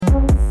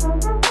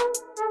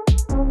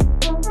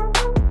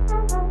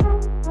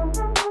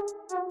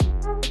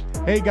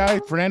Hey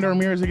guys, Fernando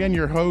Ramirez again,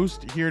 your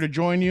host, here to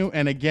join you.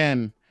 And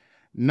again,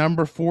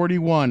 number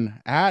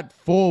 41 at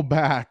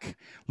fullback,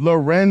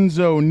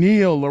 Lorenzo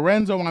Neal.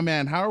 Lorenzo, my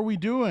man, how are we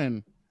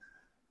doing?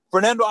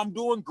 Fernando, I'm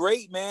doing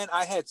great, man.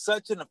 I had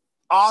such an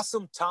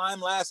awesome time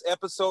last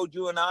episode,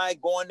 you and I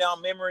going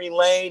down memory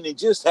lane and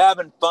just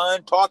having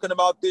fun talking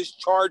about this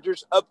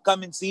Chargers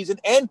upcoming season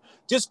and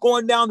just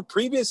going down the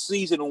previous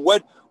season. And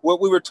what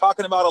we were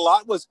talking about a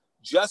lot was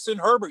Justin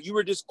Herbert. You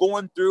were just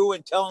going through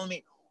and telling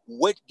me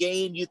what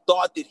game you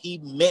thought that he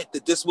meant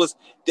that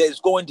is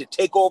going to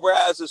take over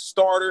as a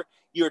starter.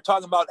 You were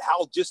talking about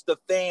how just the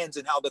fans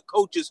and how the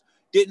coaches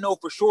didn't know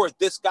for sure if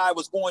this guy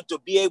was going to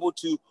be able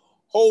to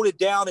hold it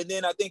down. And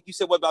then I think you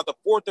said, what about the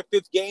fourth or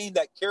fifth game,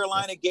 that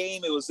Carolina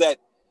game? It was that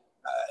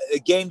a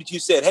game that you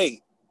said,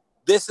 hey,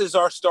 this is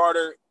our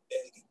starter.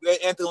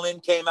 Anthony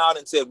Lynn came out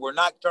and said, we're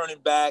not turning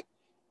back.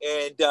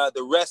 And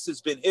the rest has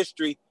been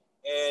history,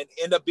 and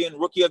end up being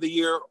rookie of the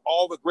year,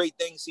 all the great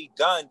things he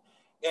done.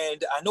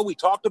 And I know we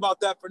talked about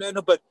that,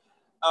 Fernando, but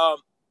I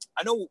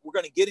know we're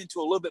going to get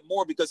into a little bit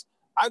more because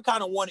I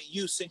kind of wanted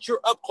you, since you're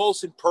up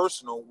close and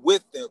personal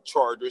with the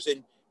Chargers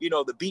and,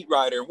 the beat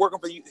writer and working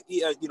for,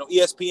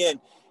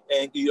 ESPN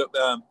and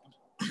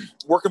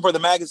working for the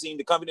magazine,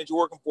 the company that you're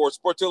working for,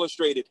 Sports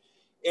Illustrated,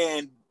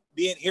 and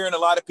hearing a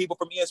lot of people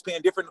from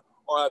ESPN,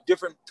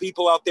 different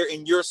people out there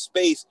in your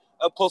space,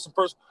 up close and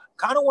personal.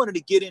 Kind of wanted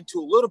to get into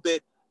a little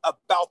bit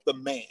about the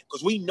man,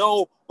 because we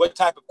know what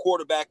type of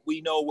quarterback,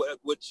 we know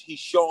what he's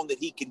shown that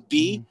he can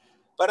be. Mm-hmm.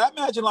 But I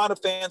imagine a lot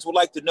of fans would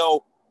like to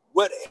know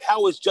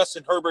how is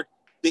Justin Herbert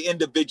the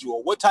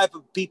individual? What type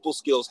of people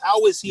skills?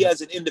 How is he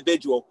as an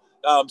individual?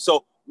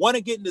 So want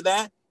to get into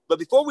that. But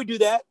before we do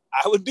that,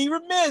 I would be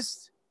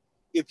remiss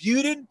if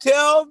you didn't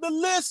tell the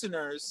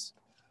listeners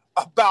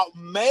about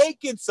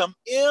making some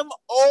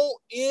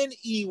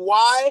MONEY.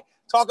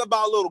 Talk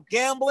about a little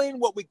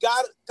gambling. What we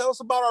got. Tell us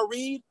about our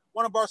read.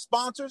 One of our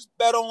sponsors,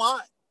 Bet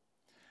Online.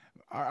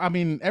 I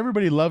mean,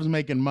 everybody loves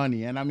making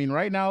money. And I mean,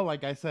 right now,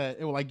 like I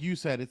said, like you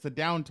said, it's a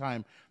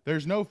downtime.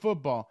 There's no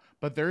football,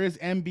 but there is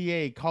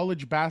NBA,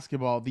 college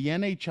basketball. The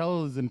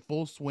NHL is in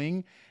full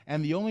swing.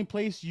 And the only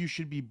place you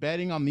should be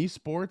betting on these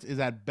sports is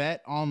at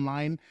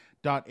betonline.ag.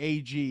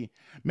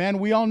 Man,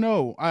 we all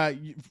know,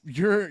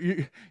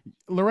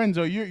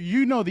 Lorenzo,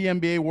 you know the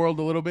NBA world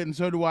a little bit, and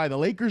so do I. The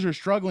Lakers are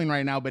struggling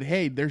right now, but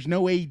hey, there's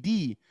no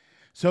AD.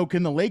 So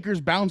can the Lakers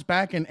bounce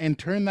back and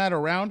turn that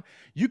around?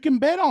 You can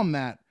bet on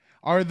that.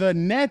 Are the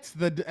Nets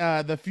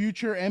the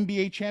future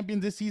NBA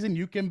champions this season?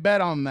 You can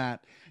bet on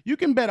that. You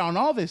can bet on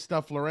all this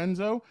stuff,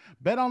 Lorenzo.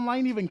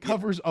 BetOnline even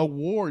covers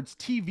awards,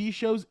 TV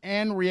shows,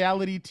 and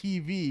reality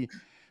TV.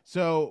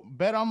 So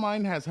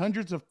BetOnline has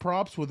hundreds of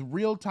props with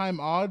real-time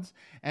odds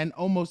and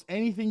almost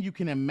anything you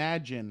can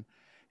imagine.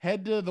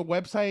 Head to the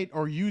website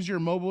or use your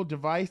mobile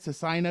device to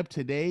sign up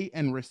today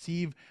and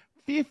receive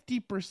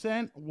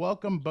 50%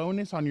 welcome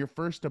bonus on your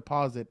first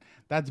deposit.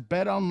 That's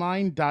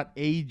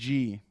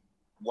betonline.ag.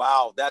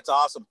 Wow, that's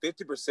awesome.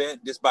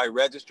 50% just by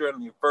registering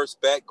on your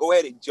first bet. Go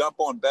ahead and jump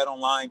on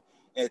BetOnline.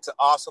 It's an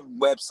awesome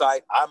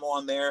website. I'm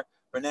on there.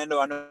 Fernando,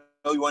 I know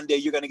one day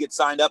you're going to get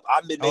signed up.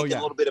 I've been making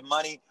a little bit of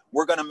money.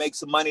 We're going to make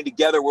some money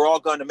together. We're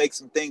all going to make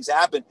some things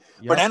happen.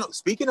 Yep. Fernando,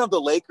 speaking of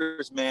the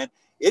Lakers, man,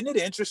 isn't it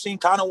interesting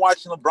kind of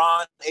watching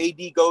LeBron?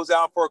 AD goes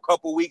out for a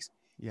couple weeks.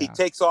 Yeah. He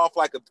takes off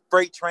like a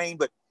freight train,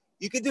 but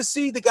you can just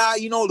see the guy,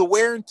 the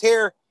wear and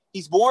tear.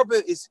 He's more of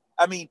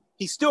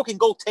he still can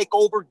go take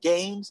over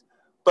games,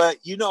 but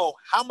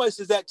how much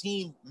does that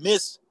team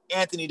miss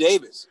Anthony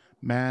Davis?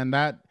 Man,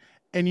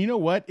 and you know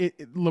what?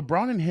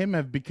 LeBron and him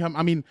have become,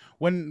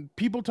 when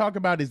people talk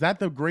about, is that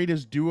the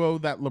greatest duo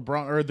that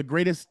LeBron, or the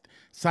greatest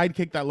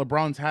sidekick that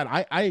LeBron's had?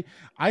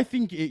 I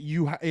think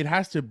it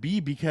has to be,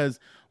 because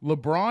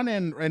LeBron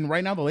and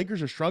right now the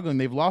Lakers are struggling.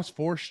 They've lost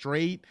 4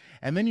 straight.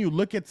 And then you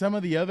look at some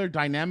of the other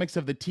dynamics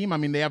of the team.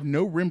 They have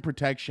no rim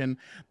protection.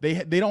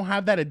 They don't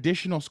have that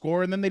additional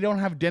score. And then they don't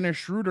have Dennis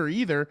Schroeder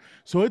either.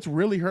 So it's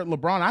really hurt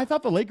LeBron. I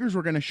thought the Lakers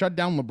were going to shut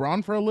down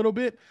LeBron for a little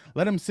bit.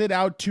 Let him sit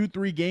out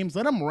 2-3 games.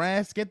 Let him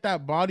rest, get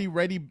that body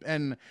ready.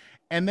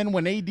 And then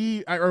when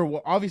AD,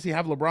 or obviously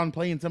have LeBron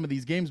play in some of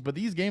these games, but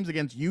these games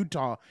against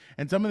Utah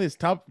and some of this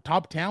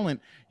top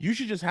talent, you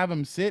should just have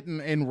him sit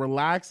and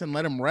relax and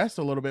let him rest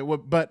a little bit.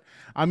 But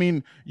Lorenzo,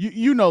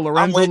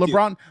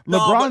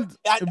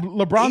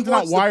 LeBron's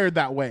not wired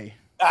that way.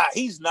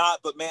 He's not,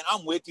 but man,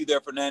 I'm with you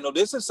there, Fernando.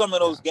 This is some of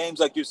those games,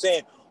 like you're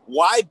saying,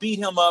 why beat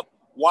him up?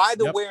 Why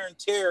the wear and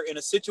tear in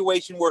a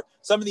situation where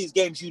some of these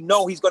games, he's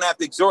going to have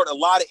to exert a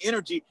lot of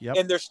energy,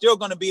 and they're still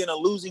going to be in a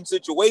losing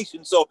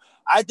situation. So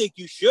I think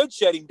you should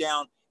shut him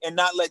down and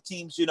not let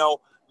teams,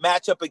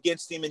 match up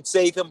against him and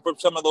save him from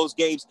some of those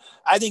games.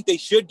 I think they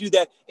should do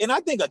that. And I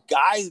think a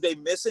guy they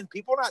missing,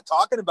 people are not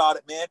talking about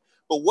it, man.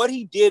 But what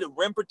he did at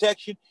rim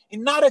protection,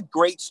 and not a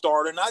great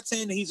starter, not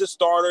saying that he's a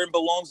starter and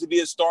belongs to be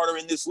a starter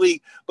in this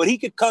league, but he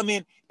could come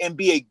in and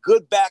be a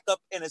good backup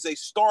and as a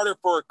starter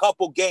for a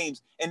couple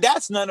games. And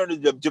that's none other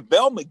than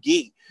JaVale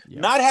McGee. Yeah.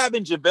 Not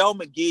having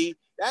JaVale McGee,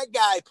 that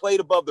guy played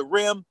above the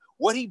rim.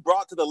 What he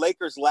brought to the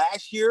Lakers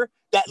last year,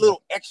 that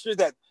little extra,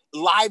 that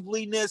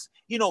liveliness.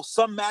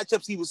 Some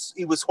matchups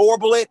he was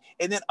horrible at,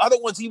 and then other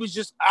ones he was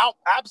just out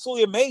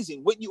absolutely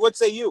amazing. What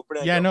say you,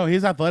 Fernando? Yeah, no,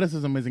 his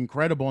athleticism is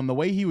incredible, and the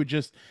way he would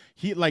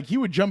he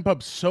would jump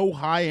up so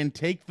high and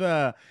take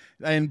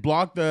and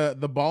block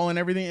the ball and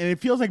everything. And it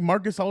feels like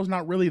Marc Gasol's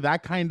not really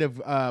that kind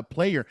of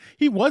player.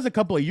 He was a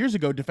couple of years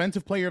ago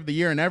defensive player of the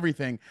year and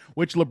everything,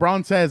 which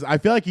LeBron says, I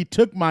feel like he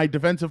took my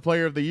defensive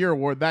player of the year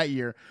award that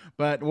year,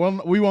 but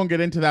we won't get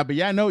into that. But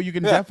yeah, no, you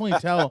can definitely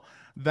tell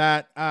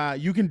that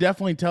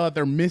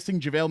they're missing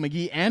JaVale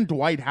McGee and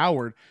Dwight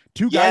Howard,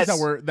 two guys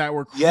that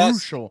were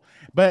crucial.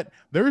 But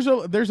there's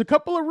a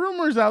couple of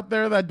rumors out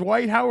there that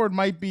Dwight Howard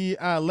might be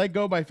let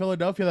go by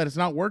Philadelphia, that it's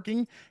not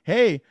working.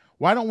 Hey,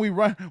 why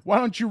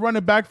don't you run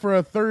it back for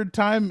a third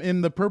time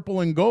in the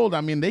purple and gold?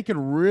 I mean, they could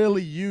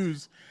really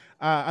use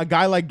a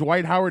guy like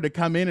Dwight Howard to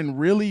come in and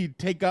really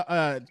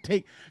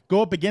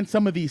go up against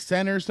some of these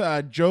centers,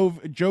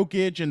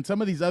 Jokic and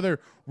some of these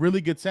other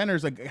really good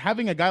centers. Like,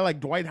 having a guy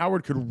like Dwight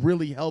Howard could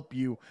really help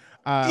you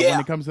when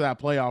it comes to that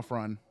playoff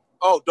run.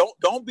 Oh,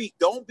 don't be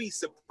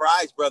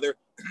surprised, brother,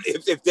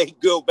 if they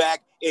go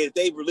back and if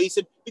they release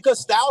him, because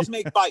styles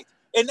make fights.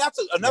 And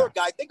that's another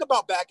guy. Think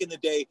about back in the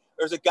day,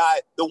 there's a guy,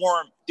 the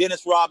Worm,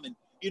 Dennis Rodman,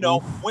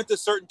 went to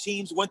certain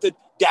teams, went to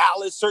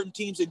Dallas, certain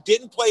teams, and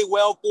didn't play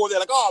well for. They're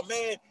like, oh,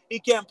 man, he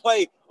can't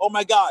play. Oh,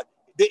 my God.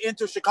 They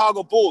enter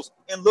Chicago Bulls,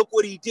 and look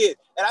what he did.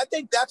 And I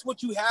think that's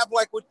what you have,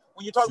 like when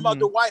you're talking about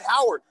Dwight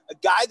Howard, a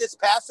guy that's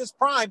past his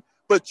prime,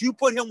 but you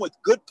put him with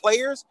good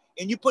players,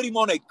 and you put him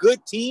on a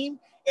good team,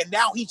 and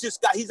now he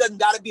doesn't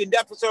got to be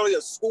necessarily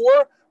a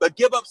scorer, but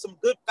give up some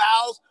good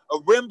fouls, a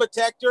rim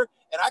protector.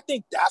 And I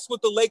think that's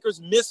what the Lakers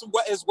miss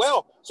as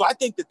well. So I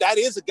think that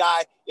is a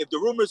guy, if the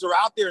rumors are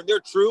out there and they're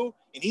true,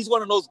 and he's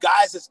one of those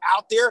guys that's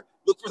out there,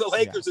 look for the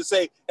Lakers to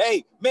say,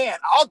 hey, man,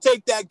 I'll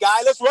take that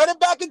guy. Let's run it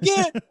back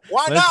again.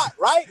 Why not,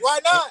 right? Why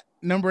not?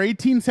 Number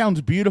 18 sounds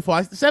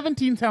beautiful.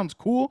 17 sounds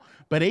cool,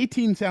 but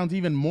 18 sounds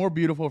even more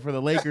beautiful for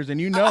the Lakers. And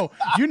you know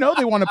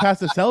they want to pass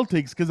the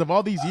Celtics because of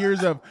all these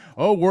years of,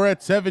 oh, we're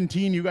at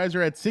 17, you guys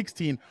are at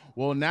 16.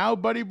 Well, now,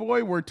 buddy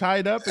boy, we're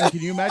tied up. And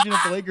can you imagine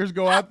if the Lakers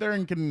go out there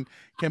and can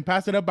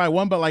pass it up by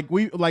one? But like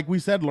we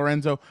said,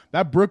 Lorenzo,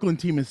 that Brooklyn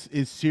team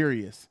is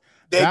serious.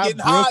 That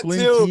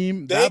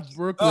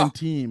Brooklyn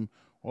team.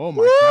 Oh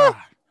my God.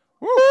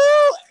 Woo.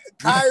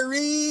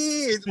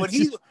 Kyrie,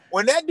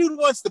 when that dude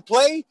wants to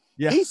play,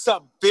 he's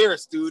something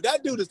fierce, dude.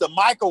 That dude is the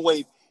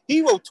microwave.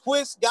 He will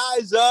twist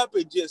guys up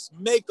and just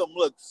make them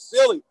look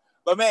silly.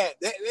 But, man,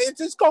 it's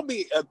just going to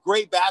be a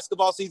great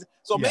basketball season.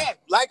 So, man,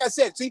 like I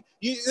said, see,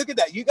 you look at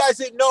that. You guys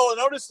didn't know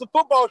this is the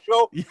football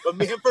show, but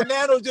me and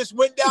Fernando just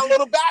went down a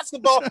little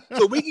basketball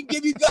so we can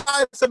give you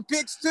guys some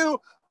picks,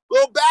 too,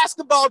 little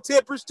basketball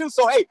tippers, too.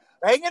 So, hey,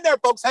 hang in there,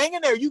 folks. Hang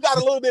in there. You got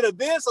a little bit of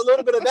this, a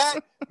little bit of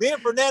that. Me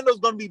and Fernando's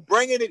going to be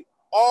bringing it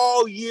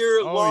all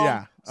year long.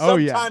 Yeah.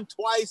 Sometime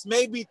twice,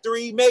 maybe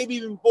 3, maybe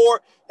even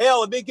 4.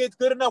 Hell, if it gets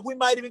good enough, we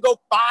might even go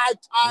 5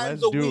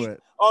 times a week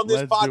on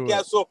this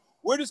podcast. So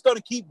we're just going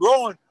to keep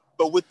growing.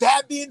 But with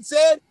that being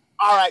said,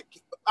 all right,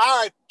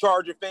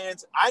 Charger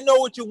fans, I know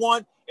what you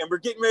want, and we're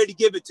getting ready to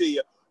give it to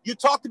you. You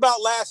talked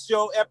about last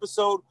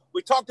episode,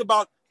 we talked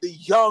about the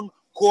young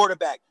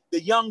quarterback,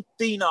 the young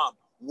phenom,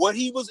 what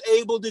he was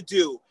able to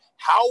do.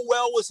 How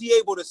well was he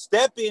able to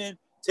step in,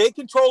 take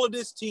control of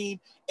this team,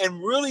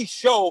 and really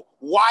show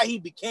why he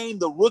became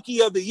the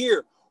Rookie of the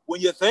Year?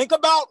 When you think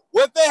about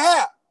what they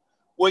have,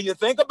 when you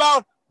think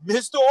about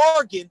Mr.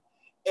 Oregon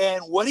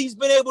and what he's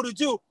been able to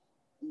do,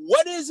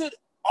 what is it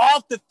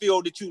off the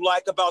field that you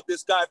like about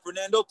this guy,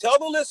 Fernando? Tell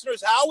the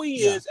listeners how he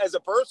is as a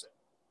person.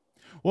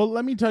 Well,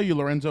 let me tell you,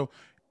 Lorenzo,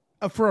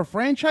 for a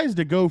franchise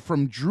to go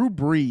from Drew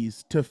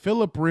Brees to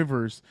Phillip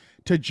Rivers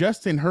to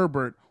Justin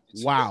Herbert,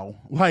 wow.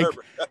 Like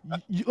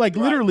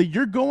literally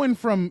you're going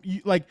from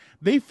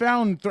they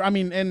found,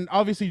 and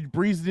obviously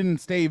Brees didn't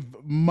stay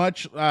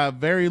much,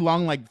 very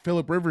long like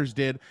Phillip Rivers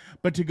did,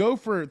 but to go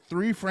for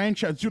 3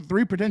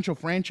 potential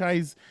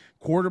franchise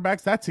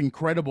quarterbacks, that's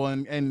incredible.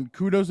 And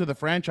kudos to the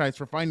franchise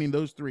for finding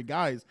those 3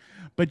 guys.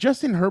 But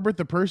Justin Herbert,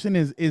 the person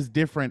is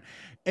different.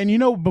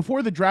 And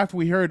before the draft,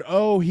 we heard,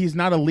 oh, he's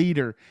not a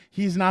leader.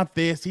 He's not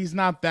this, he's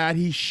not that.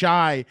 He's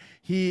shy.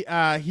 He's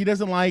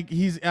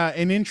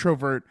an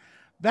introvert.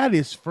 That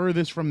is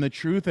furthest from the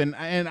truth, and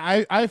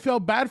I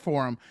felt bad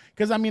for him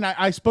because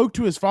I spoke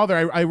to his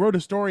father. I wrote a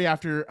story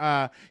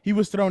after he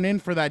was thrown in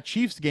for that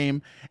Chiefs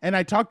game, and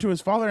I talked to his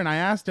father and I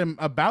asked him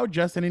about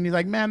Justin, and he's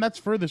like, "Man, that's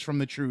furthest from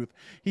the truth."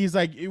 He's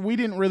like, "We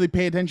didn't really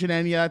pay attention to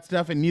any of that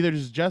stuff, and neither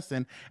does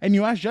Justin." And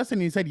you asked Justin,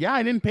 and he said, "Yeah,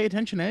 I didn't pay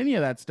attention to any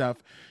of that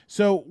stuff."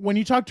 So when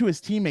you talk to his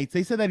teammates,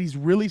 they said that he's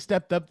really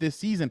stepped up this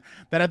season.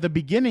 That at the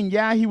beginning,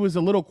 he was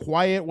a little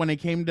quiet when it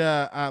came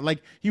to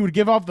he would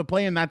give off the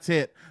play and that's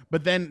it.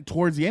 But then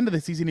towards the end of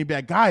the season, he'd be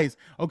like, guys,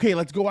 okay,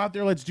 let's go out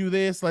there. Let's do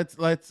this. Let's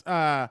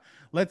try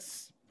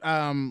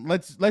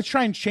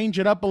and change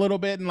it up a little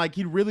bit. And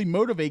he'd really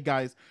motivate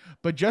guys.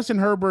 But Justin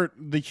Herbert,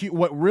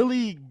 what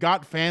really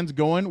got fans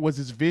going was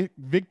his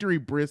victory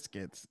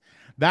briskets.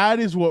 That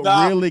is what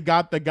Nah, really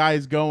got the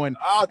guys going.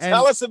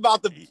 tell us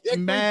about the Hickory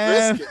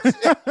Man,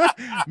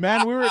 briskets.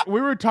 man,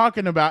 we were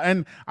talking about,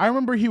 and I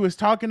remember he was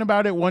talking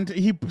about it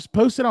he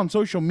posted on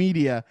social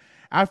media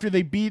after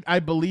they beat, I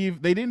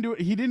believe they didn't do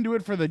it. He didn't do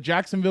it for the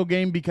Jacksonville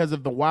game because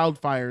of the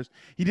wildfires.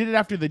 He did it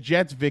after the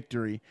Jets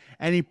victory,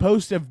 and he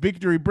posted a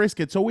victory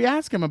brisket. So we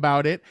asked him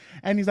about it,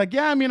 and he's like,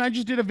 "Yeah, I mean, I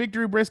just did a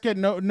victory brisket.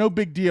 No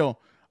big deal."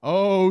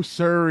 Oh,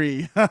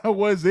 sorry.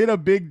 Was it a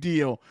big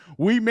deal?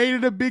 We made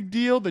it a big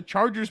deal. The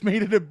Chargers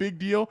made it a big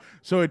deal.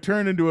 So it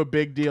turned into a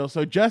big deal.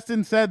 So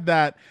Justin said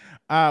that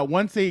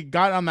once they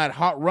got on that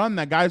hot run,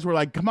 that guys were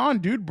like, come on,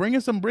 dude, bring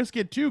us some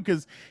brisket too.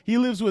 Because he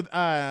lives with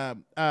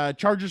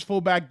Chargers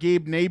fullback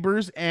Gabe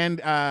Neighbors and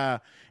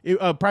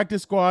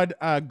practice squad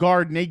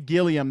guard Nate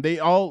Gilliam. They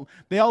all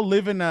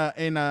live in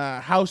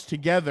a house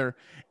together.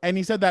 And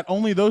he said that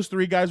only those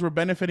three guys were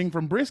benefiting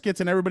from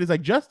briskets, and everybody's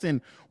like,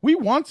 Justin, we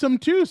want some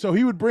too. So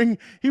he would bring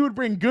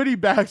goodie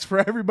bags for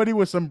everybody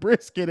with some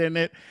brisket in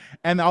it,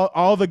 and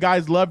all the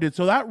guys loved it.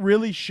 So that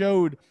really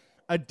showed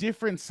a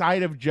different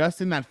side of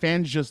Justin that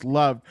fans just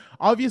loved.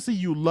 Obviously,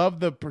 you love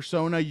the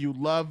persona, you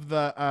love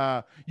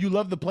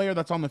the player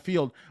that's on the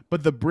field,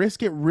 but the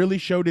brisket really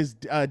showed his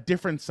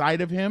different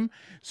side of him.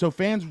 So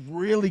fans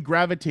really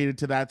gravitated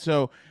to that.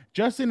 So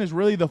Justin is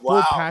really the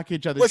full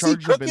package that the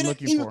Chargers have been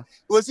looking for.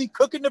 Was he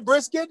cooking the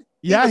brisket?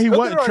 Yeah, he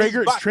was.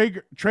 Traeger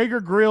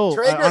grill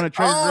on a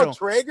Traeger grill.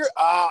 Traeger.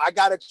 Oh, I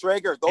got a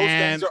Traeger. Those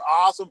things are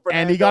awesome.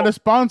 Fernando. And he got a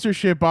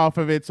sponsorship off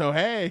of it. So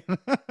hey,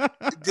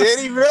 did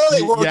he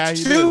really? Well, yeah,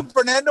 he did.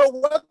 Fernando.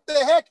 What the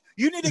heck?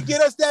 You need to get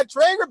us that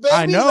Traeger, baby.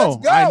 I know.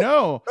 Let's go. I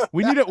know.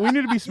 We need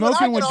to be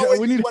smoking with.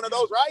 We need one of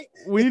those, right?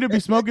 We need to be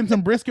smoking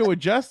some brisket with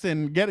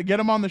Justin. Get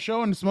him on the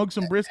show and smoke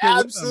some brisket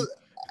with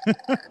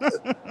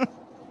him.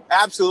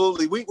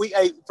 Absolutely.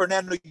 Hey,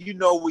 Fernando,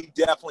 we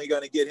definitely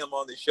going to get him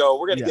on the show.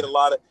 We're going to get a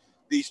lot of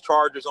these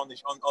Chargers on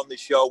the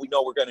show. We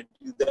know we're going to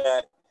do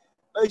that.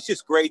 It's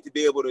just great to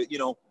be able to,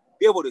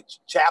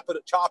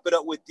 chop it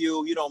up with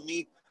you.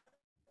 Me,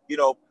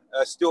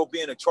 still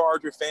being a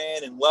Charger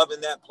fan and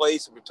loving that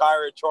place, a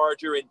retired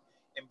Charger, and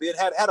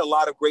had a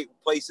lot of great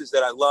places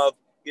that I love,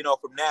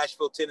 from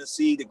Nashville,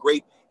 Tennessee, the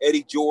great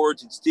Eddie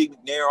George and Steve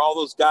McNair, all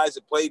those guys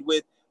that playing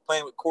with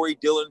Corey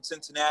Dillon in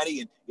Cincinnati,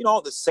 and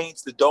the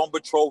Saints, the Dome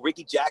Patrol,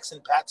 Ricky Jackson,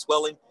 Pat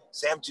Swelling,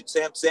 Sam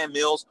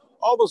Mills,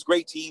 all those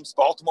great teams,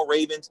 Baltimore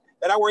Ravens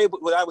that I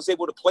was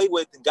able to play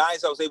with, and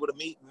guys I was able to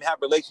meet and have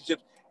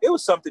relationships. It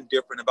was something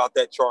different about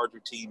that Charger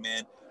team,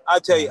 man. I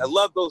tell you, I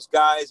love those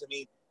guys. I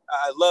mean,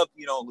 I love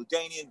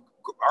LaDainian,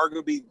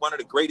 arguably one of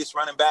the greatest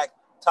running back,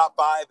 top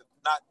 5, if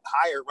not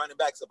higher running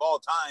backs of all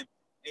time,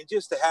 and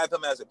just to have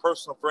him as a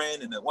personal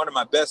friend and one of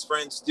my best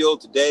friends still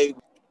today.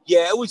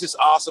 Yeah, it was just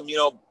awesome,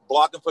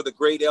 blocking for the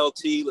great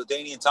LT,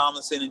 LaDainian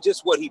Tomlinson, and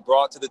just what he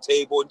brought to the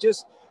table. And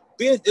just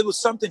it was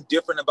something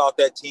different about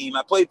that team.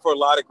 I played for a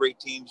lot of great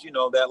teams,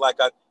 that, like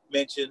I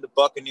mentioned, the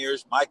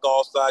Buccaneers, Mike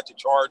Allstott, the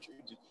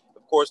Chargers,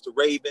 of course, the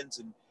Ravens,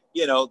 and,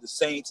 the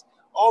Saints,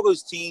 all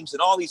those teams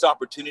and all these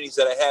opportunities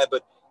that I had.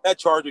 But that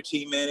Charger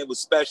team, man, it was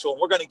special.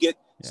 And we're going to get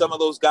some of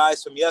those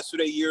guys from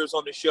yesterday years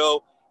on the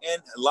show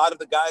and a lot of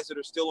the guys that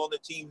are still on the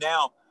team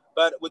now.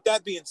 But with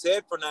that being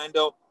said,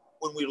 Fernando,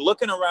 when we're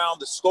looking around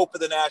the scope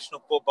of the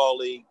National Football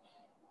League,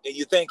 and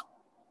you think,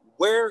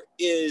 where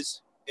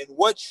is and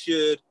what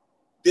should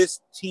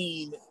this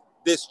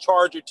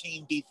Charger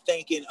team be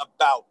thinking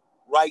about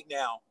right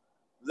now?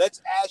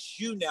 Let's ask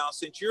you now,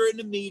 since you're in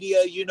the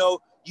media, you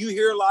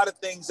hear a lot of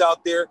things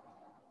out there.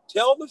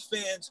 Tell the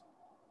fans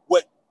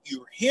what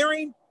you're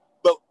hearing,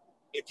 but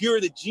if you're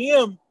the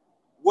GM,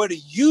 what are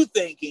you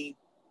thinking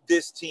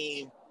this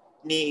team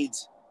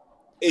needs,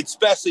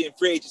 especially in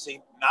free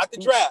agency, not the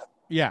draft,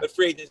 but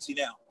free agency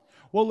now?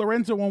 Well,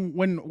 Lorenzo,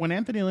 when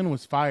Anthony Lynn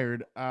was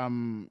fired,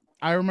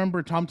 I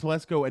remember Tom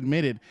Telesco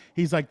admitted,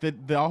 he's like,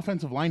 the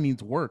offensive line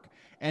needs work.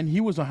 And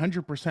he was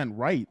 100%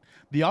 right.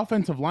 The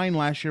offensive line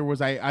last year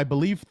was, I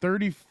believe,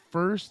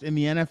 31st in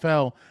the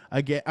NFL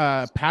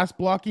pass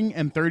blocking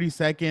and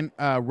 32nd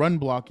run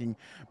blocking.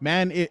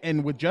 Man,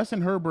 and with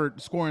Justin Herbert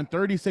scoring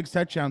 36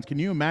 touchdowns, can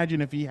you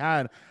imagine if he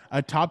had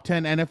a top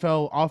 10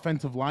 NFL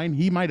offensive line?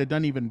 He might have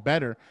done even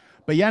better.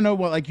 But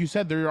like you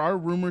said, there are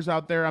rumors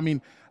out there. I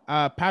mean,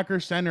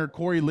 Packers center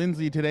Corey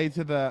Linsley today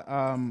to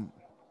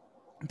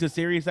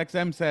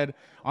SiriusXM said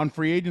on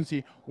free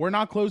agency, we're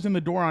not closing the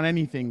door on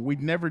anything.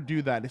 We'd never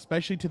do that,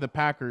 especially to the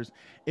Packers.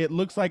 It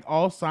looks like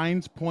all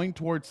signs point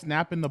towards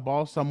snapping the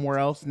ball somewhere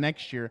else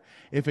next year.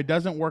 If it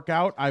doesn't work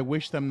out, I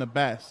wish them the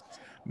best.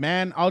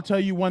 Man, I'll tell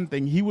you one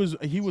thing. He was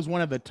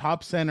one of the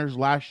top centers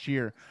last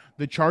year.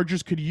 The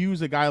Chargers could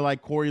use a guy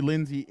like Corey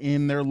Linsley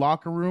in their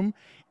locker room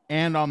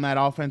and on that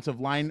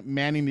offensive line,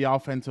 manning the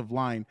offensive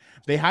line.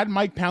 They had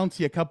Mike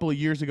Pouncey a couple of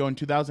years ago in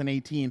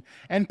 2018,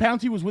 and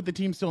Pouncey was with the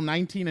team still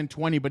 19 and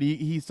 20, but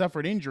he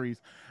suffered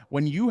injuries.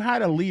 When you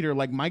had a leader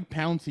like Mike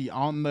Pouncey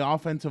on the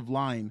offensive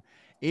line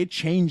it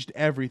changed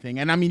everything.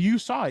 And I mean, you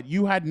saw it.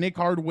 You had Nick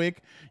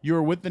Hardwick. You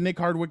were with the Nick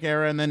Hardwick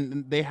era, and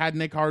then they had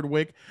Nick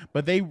Hardwick.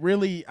 But they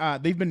really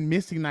they've been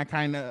missing that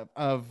kind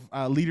of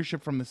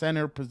leadership from the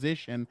center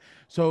position.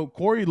 So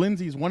Corey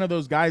Lindsey is one of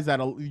those guys that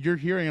you're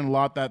hearing a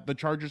lot that the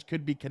Chargers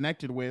could be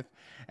connected with.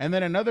 And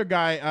then another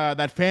guy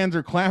that fans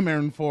are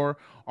clamoring for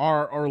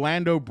are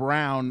Orlando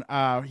Brown.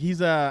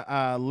 He's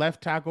a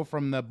left tackle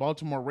from the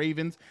Baltimore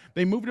Ravens.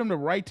 They moved him to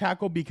right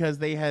tackle because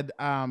they had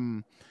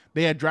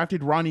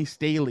drafted Ronnie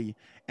Staley.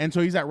 And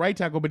so he's at right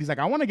tackle, but he's like,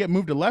 I want to get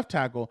moved to left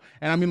tackle.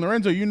 And I mean,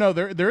 Lorenzo, you know,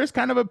 there is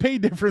kind of a pay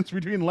difference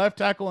between left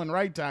tackle and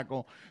right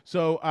tackle.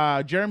 So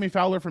Jeremy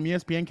Fowler from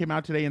ESPN came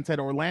out today and said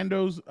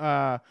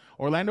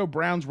Orlando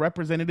Brown's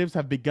representatives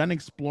have begun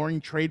exploring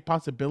trade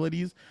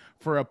possibilities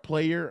for a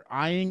player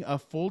eyeing a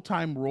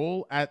full-time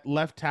role at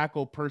left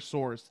tackle per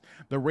source.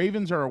 The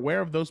Ravens are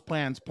aware of those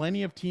plans.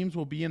 Plenty of teams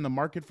will be in the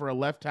market for a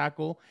left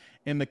tackle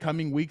in the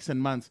coming weeks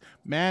and months.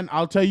 Man,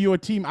 I'll tell you a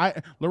team.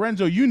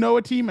 Lorenzo, you know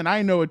a team, and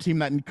I know a team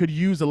that could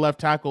use a left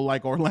tackle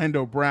like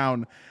Orlando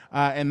Brown,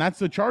 and that's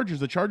the Chargers.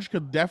 The Chargers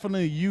could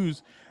definitely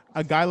use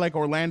a guy like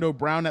Orlando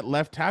Brown at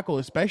left tackle,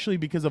 especially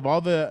because of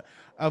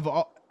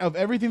of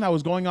everything that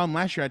was going on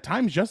last year. At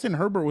times, Justin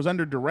Herbert was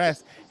under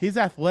duress. His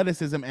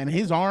athleticism and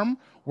his arm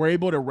were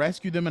able to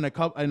rescue them in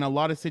a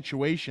lot of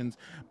situations.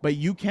 But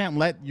you can't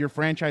let your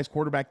franchise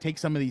quarterback take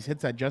some of these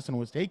hits that Justin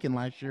was taking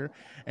last year.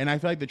 And I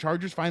feel like the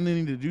Chargers finally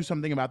need to do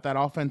something about that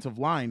offensive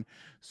line.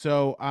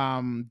 So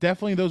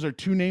definitely those are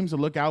two names to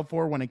look out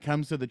for when it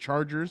comes to the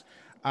Chargers.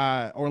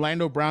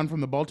 Orlando Brown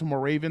from the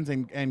Baltimore Ravens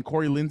and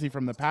Corey Lindsey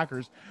from the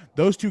Packers.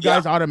 Those two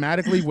guys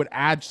automatically would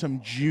add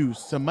some juice,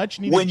 some much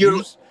needed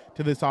juice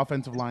to this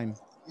offensive line.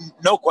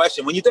 No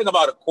question. When you think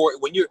about of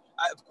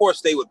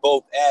course they would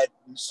both add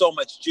so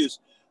much juice.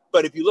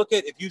 But if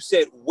you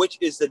said which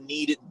is the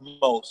needed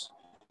most,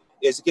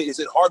 is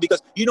it hard?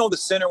 Because you know the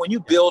center, when you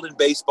build in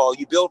baseball,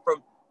 you build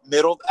from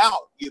middle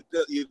out.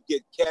 You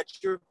get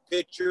catcher,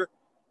 pitcher,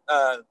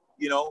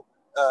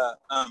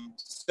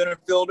 center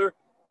fielder.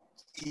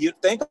 You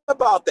think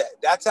about that.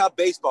 That's how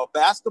baseball,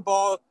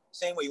 basketball,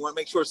 same way. You want to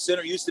make sure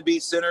center used to be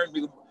center.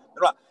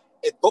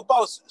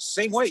 Football is the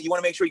same way. You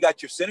want to make sure you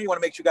got your center. You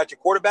want to make sure you got your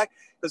quarterback,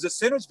 because the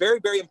center is very,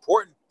 very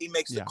important. He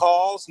makes the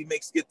calls. He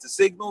gets the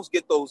signals,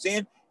 get those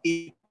in.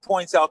 He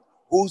points out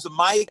who's the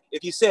mic.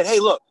 If you said, hey,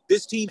 look,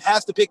 this team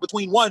has to pick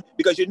between one,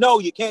 because you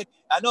can't.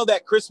 I know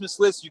that Christmas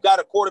list, you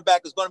got a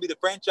quarterback who's going to be the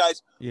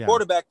franchise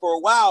quarterback for a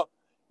while.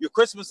 Your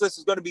Christmas list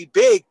is going to be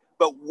big,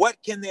 but what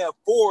can they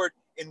afford,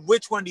 and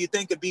which one do you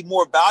think could be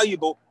more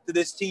valuable to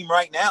this team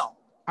right now?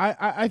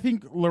 I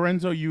think,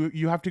 Lorenzo,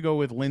 you have to go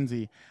with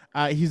Lindsey.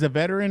 He's a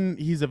veteran.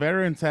 He's a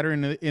veteran setter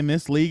in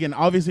this league, and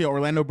obviously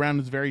Orlando Brown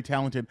is very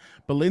talented.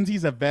 But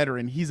Lindsey's a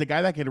veteran. He's a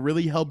guy that could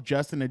really help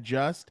Justin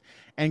adjust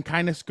and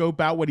kind of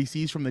scope out what he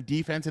sees from the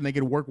defense, and they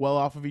could work well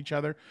off of each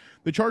other.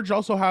 The Chargers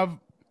also have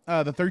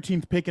the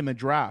 13th pick in the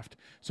draft,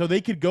 so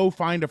they could go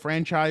find a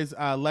franchise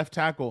left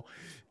tackle.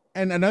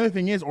 And another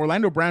thing is,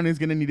 Orlando Brown is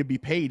going to need to be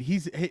paid.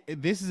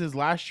 This is his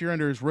last year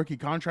under his rookie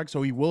contract,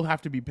 so he will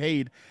have to be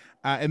paid.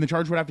 And the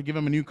Chargers would have to give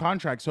him a new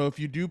contract. So if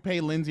you do pay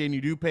Lindsey and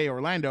you do pay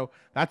Orlando,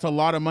 that's a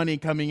lot of money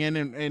coming in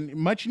and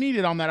much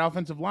needed on that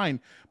offensive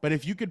line. But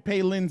if you could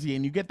pay Lindsey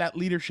and you get that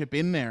leadership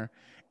in there,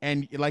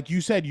 and like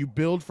you said, you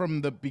build from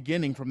the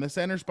beginning, from the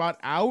center spot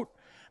out,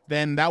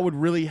 then that would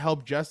really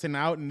help Justin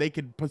out, and they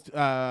could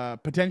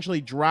potentially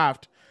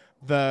draft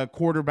the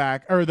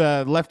quarterback or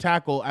the left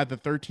tackle at the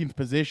 13th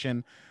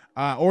position.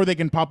 Or they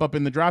can pop up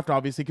in the draft,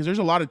 obviously, because there's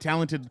a lot of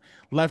talented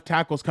left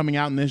tackles coming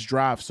out in this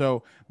draft.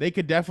 So they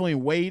could definitely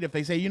wait. If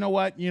they say, you know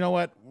what,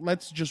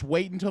 let's just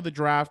wait until the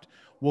draft.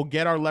 We'll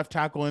get our left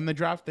tackle in the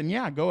draft.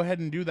 Then, go ahead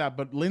and do that.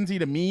 But Lindsey,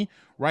 to me,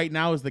 right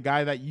now is the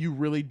guy that you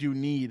really do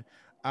need,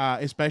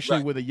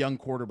 especially with a young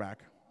quarterback.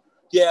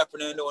 Yeah,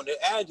 Fernando. And to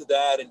add to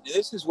that, and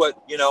this is what,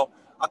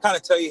 I'll kind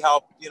of tell you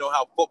how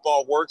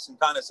football works and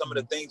kind of some of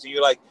the things. And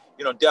you're like,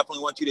 definitely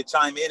want you to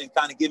chime in and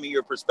kind of give me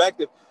your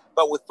perspective.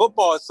 But with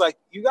football, it's like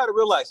you got to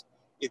realize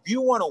if you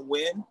want to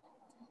win,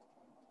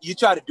 you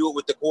try to do it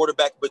with the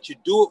quarterback, but you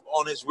do it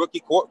on his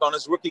rookie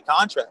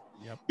contract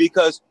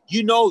because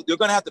they're going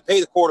to have to pay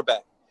the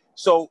quarterback.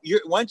 So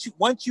once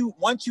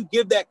you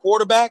give that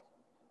quarterback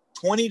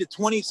 20 to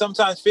 20,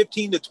 sometimes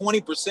 15 to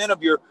 20%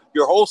 of your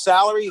whole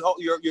salary,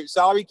 your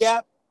salary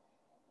cap,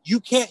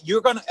 you're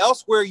going to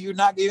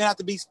have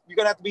to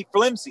be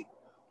flimsy.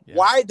 Yeah.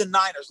 Why the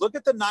Niners? Look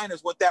at the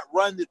Niners with that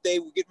run that they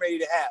were getting ready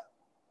to have.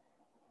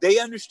 They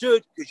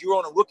understood because you're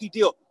on a rookie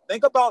deal.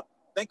 Think about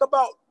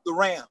the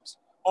Rams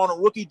on a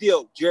rookie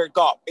deal. Jared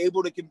Goff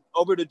able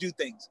to do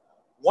things.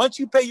 Once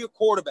you pay your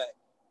quarterback,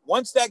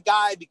 once that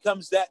guy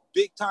becomes that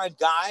big time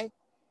guy,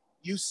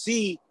 you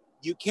see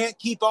you can't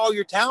keep all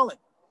your talent,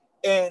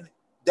 and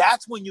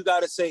that's when you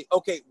got to say,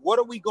 okay, what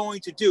are we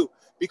going to do?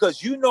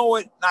 Because you know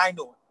it, and I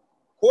know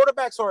it.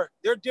 Quarterbacks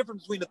they're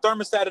different between the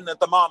thermostat and the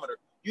thermometer.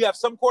 You have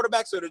some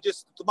quarterbacks that are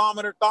just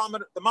thermometer.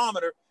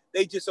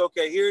 They just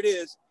here it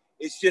is.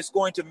 It's just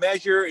going to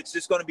measure. It's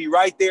just going to be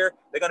right there.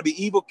 They're going to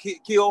be evil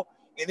kill.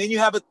 And then you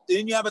have a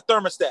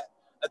thermostat.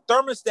 A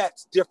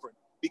thermostat's different.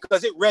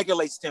 because it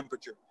regulates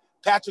temperature.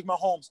 Patrick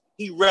Mahomes,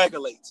 he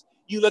regulates.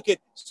 You look at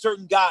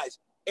certain guys,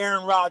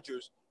 Aaron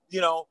Rodgers,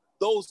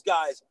 those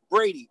guys,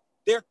 Brady,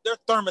 they're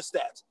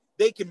thermostats.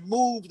 They can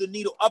move the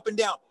needle up and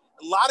down.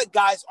 A lot of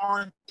guys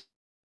aren't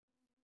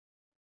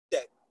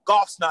that.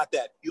 Goff's not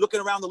that. You're looking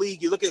around the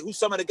league, you look at who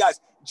some of the guys.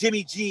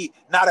 Jimmy G,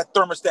 not a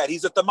thermostat.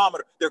 He's a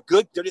thermometer. They're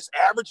good. They're just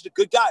average to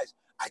good guys.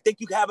 I think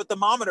you have a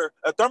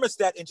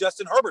thermostat in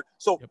Justin Herbert.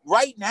 So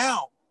right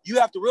now, you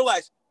have to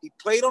realize he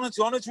played on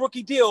his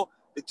rookie deal.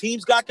 The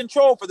team's got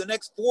control for the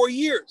next 4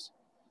 years.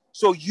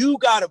 So you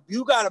gotta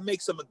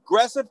make some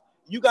aggressive.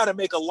 You gotta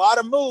make a lot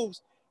of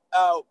moves.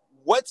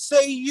 What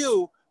say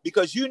you?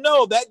 Because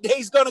that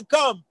day's gonna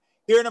come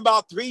here in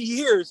about 3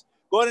 years.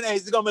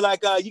 It's gonna be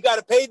like you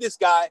gotta pay this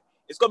guy.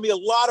 It's gonna be a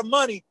lot of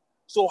money.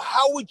 So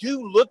how would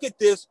you look at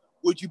this?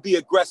 Would you be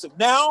aggressive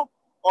now,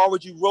 or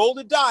would you roll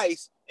the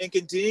dice and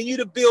continue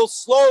to build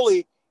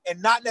slowly and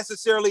not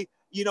necessarily,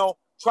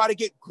 try to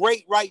get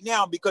great right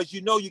now because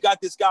you got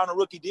this guy on a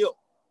rookie deal?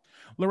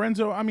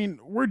 Lorenzo, I mean,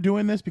 we're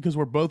doing this because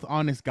we're both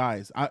honest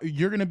guys.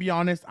 You're going to be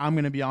honest. I'm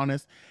going to be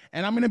honest.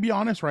 And I'm going to be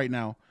honest right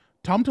now.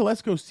 Tom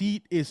Telesco's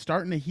seat is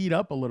starting to heat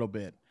up a little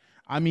bit.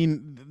 I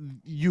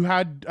mean,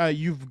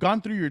 you've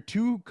gone through your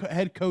 2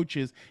 head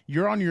coaches.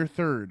 You're on your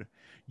 3rd.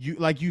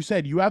 Like you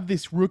said, you have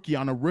this rookie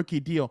on a rookie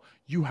deal.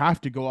 You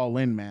have to go all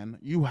in, man.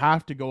 You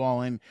have to go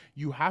all in.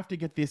 You have to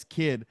get this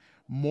kid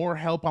more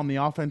help on the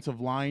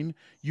offensive line.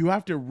 You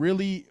have to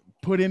really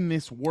put in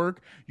this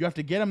work. You have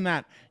to get him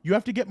you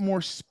have to get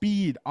more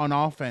speed on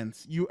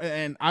offense.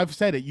 And I've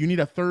said it, you need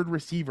a 3rd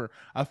receiver,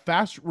 a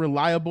fast,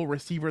 reliable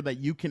receiver that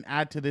you can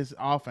add to this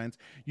offense.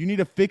 You need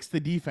to fix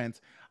the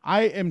defense.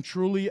 I am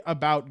truly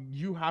about,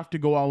 you have to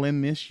go all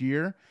in this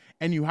year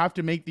and you have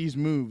to make these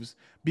moves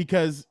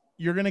because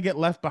you're going to get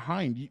left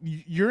behind.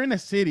 You're in a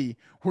city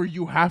where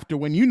you have to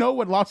win. You know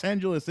what Los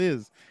Angeles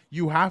is.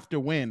 You have to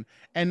win.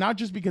 And not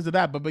just because of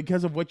that, but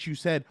because of what you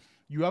said.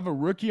 You have a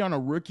rookie on a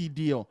rookie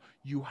deal.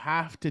 You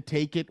have to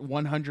take it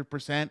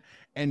 100%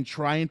 and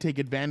try and take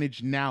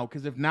advantage now.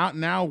 Because if not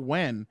now,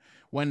 when?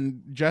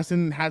 When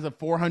Justin has a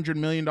 $400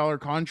 million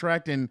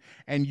contract and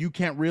you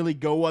can't really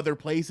go other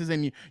places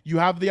and you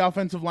have the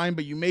offensive line,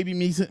 but you may be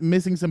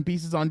missing some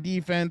pieces on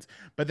defense,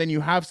 but then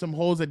you have some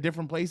holes at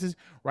different places.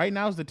 Right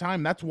now is the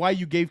time. That's why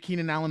you gave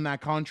Keenan Allen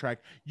that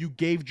contract. You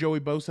gave Joey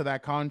Bosa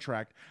that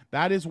contract.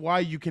 That is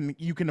why you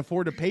can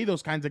afford to pay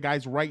those kinds of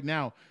guys right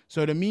now.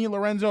 So to me,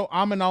 Lorenzo,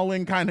 I'm an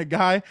all-in kind of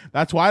guy.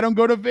 That's why I don't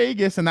go to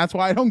Vegas, and that's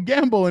why I don't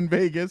gamble in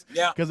Vegas.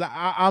 Yeah, because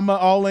I'm an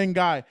all-in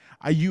guy.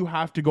 You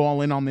have to go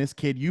all in on this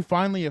kid. You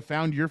finally have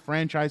found your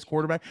franchise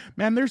quarterback.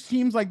 Man, there's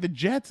teams like the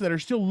Jets that are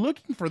still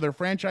looking for their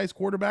franchise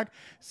quarterback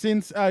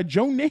since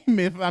Joe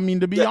Namath, I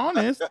mean, to be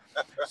honest.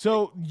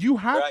 So you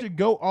have to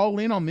go all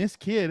in on this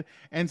kid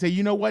and say,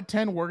 you know what,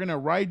 10, we're going to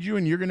ride you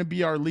and you're going to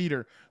be our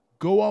leader.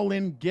 Go all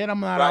in, get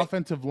him that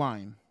offensive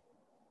line.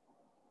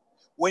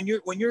 When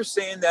you're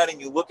saying that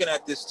and you're looking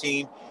at this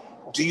team,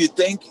 do you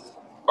think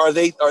are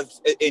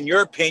in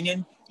your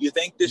opinion, you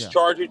think this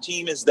Charger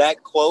team is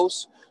that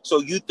close? So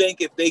you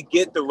think if they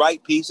get the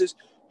right pieces,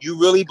 you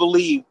really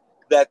believe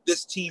that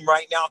this team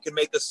right now can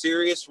make a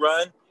serious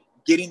run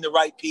getting the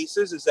right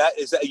pieces?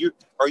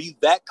 Are you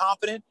that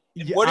confident?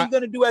 And what are you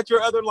going to do at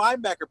your other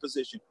linebacker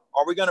position?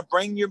 Are we going to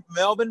bring your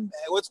Melvin?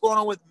 What's going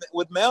on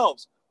with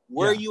Melvs?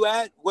 Where are you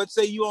at? What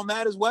say you on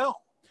that as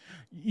well?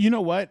 You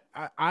know what?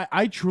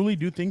 I truly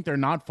do think they're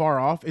not far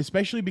off,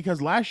 especially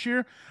because last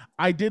year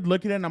I did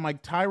look at it and I'm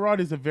like, Tyrod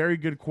is a very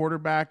good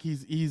quarterback.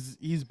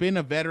 He's been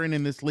a veteran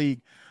in this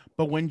league.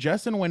 But when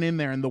Justin went in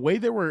there and the way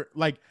they were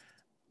like,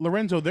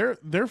 Lorenzo, they're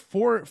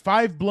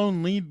 4-5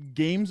 blown lead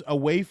games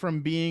away from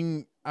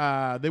being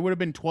they would have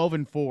been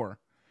 12-4.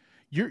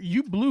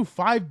 You blew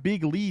 5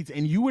 big leads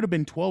and you would have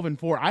been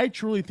 12-4. I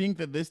truly think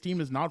that this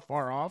team is not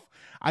far off.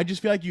 I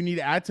just feel like you need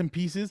to add some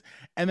pieces.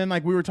 And then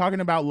like we were talking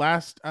about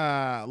last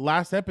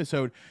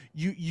episode,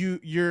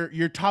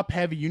 you're top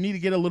heavy. You need to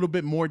get a little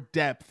bit more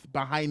depth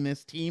behind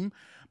this team.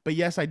 But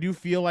yes, I do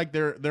feel like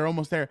they're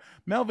almost there.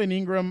 Melvin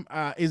Ingram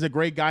is a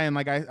great guy, and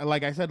like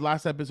I said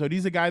last episode,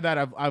 he's a guy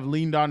that I've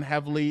leaned on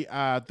heavily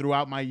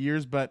throughout my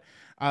years, but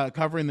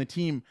covering the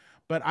team.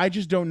 But I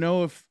just don't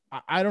know if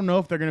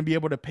they're going to be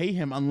able to pay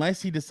him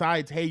unless he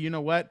decides, hey, you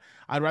know what?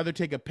 I'd rather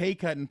take a pay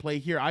cut and play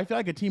here. I feel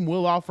like a team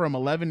will offer him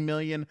 $11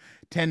 million,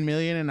 $10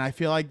 million, and I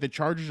feel like the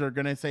Chargers are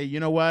going to say, you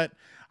know what?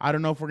 I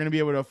don't know if we're going to be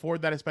able to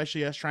afford that,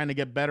 especially us trying to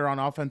get better on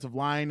offensive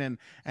line and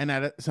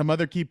at some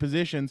other key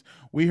positions.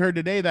 We heard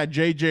today that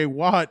J.J.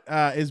 Watt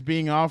is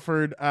being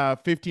offered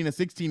 $15 to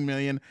 $16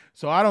 million,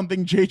 so I don't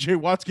think J.J.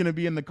 Watt's going to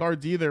be in the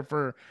cards either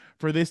for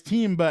this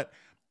team. But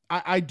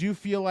I do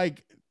feel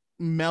like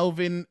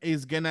Melvin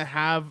is going to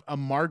have a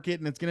market,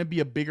 and it's going to be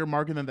a bigger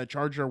market than the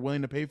Chargers are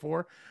willing to pay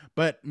for.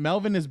 But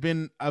Melvin has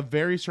been a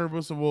very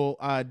serviceable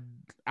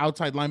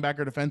outside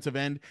linebacker, defensive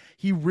end.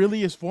 He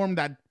really has formed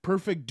that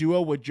perfect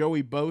duo with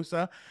Joey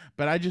Bosa.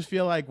 But I just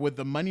feel like with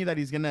the money that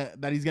he's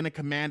gonna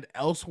command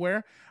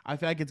elsewhere, I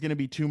feel like it's gonna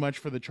be too much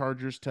for the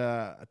Chargers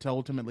to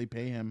ultimately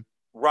pay him.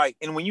 Right.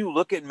 And when you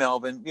look at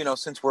Melvin,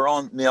 since we're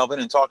on Melvin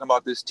and talking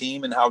about this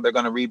team and how they're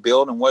going to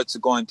rebuild and what's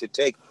it going to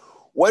take,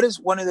 what is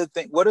one of the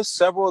things, what are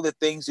several of the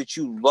things that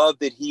you love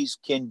that he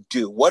can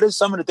do? What are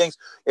some of the things,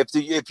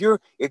 if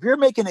you're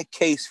making a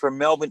case for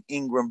Melvin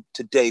Ingram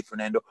today,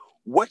 Fernando,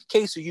 what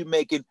case are you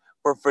making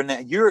for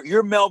Fernando?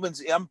 You're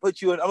Melvin's, I'm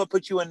gonna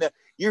put you in the,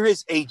 you're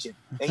his agent.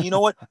 And you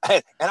know what?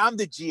 And I'm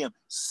the GM.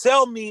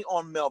 Sell me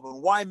on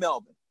Melvin. Why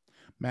Melvin?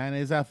 Man,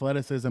 his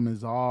athleticism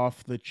is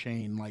off the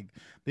chain. Like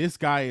this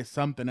guy is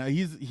something.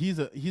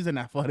 He's an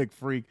athletic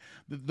freak.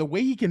 The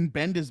way he can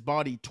bend his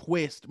body,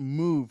 twist,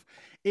 move,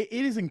 it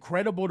is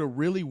incredible to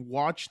really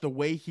watch the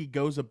way he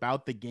goes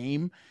about the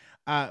game.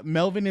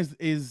 Melvin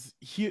is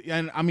he,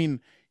 and I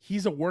mean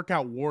he's a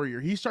workout warrior.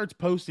 He starts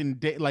posting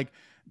like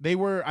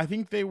I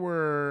think they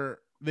were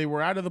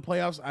out of the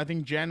playoffs. I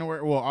think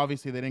January. Well,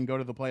 obviously they didn't go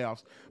to the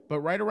playoffs, but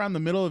right around the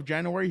middle of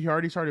January, he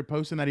already started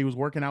posting that he was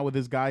working out with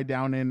this guy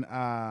down in.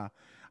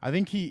 I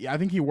think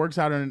he works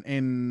out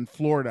in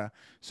Florida.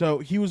 So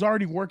he was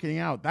already working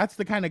out. That's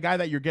the kind of guy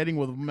that you're getting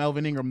with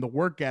Melvin Ingram, the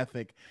work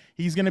ethic.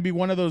 He's going to be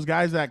one of those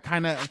guys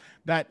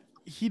that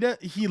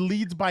he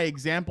leads by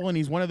example, and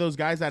he's one of those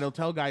guys that'll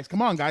tell guys,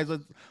 "Come on, guys,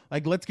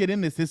 let's get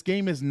in this. This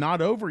game is not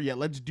over yet.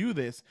 Let's do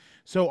this."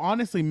 So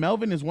honestly,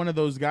 Melvin is one of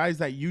those guys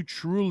that you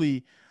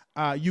truly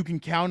you can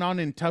count on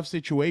in tough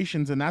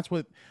situations, and that's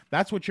what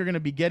you're going to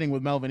be getting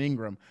with Melvin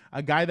Ingram,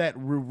 a guy that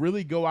will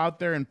really go out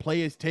there and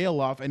play his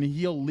tail off, and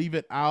he'll leave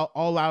it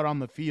all out on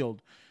the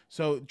field.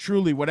 So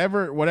truly,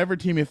 whatever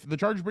team, if the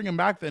Chargers bring him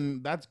back,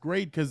 then that's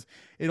great because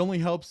it only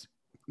helps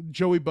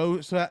Joey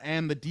Bosa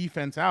and the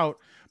defense out.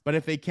 But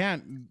if they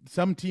can't,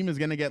 some team is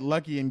going to get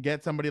lucky and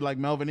get somebody like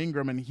Melvin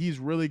Ingram, and he's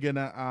really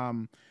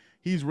gonna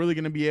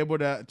be able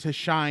to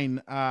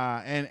shine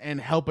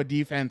and help a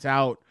defense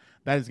out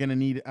that is going to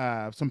need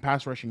some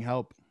pass rushing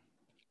help.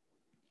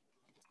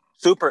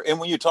 Super. And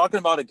when you're talking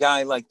about a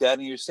guy like that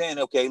and you're saying,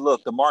 okay,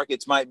 look, the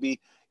markets might be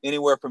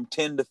anywhere from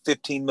 10 to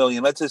 15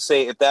 million. Let's just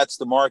say if that's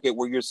the market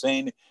where you're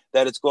saying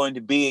that it's going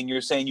to be, and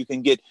you're saying you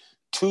can get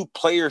two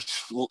players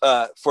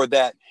for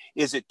that.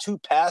 Is it two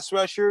pass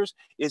rushers?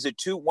 Is it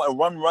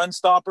one run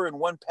stopper and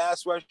one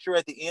pass rusher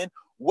at the end?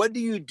 What do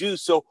you do?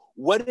 So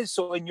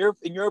in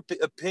your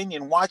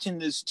opinion, watching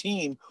this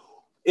team,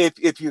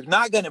 if you're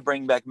not going to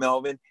bring back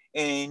Melvin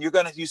and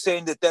you're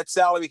saying that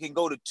salary can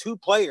go to two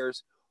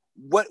players,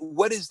 what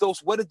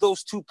do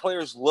those two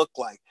players look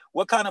like?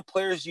 What kind of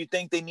players do you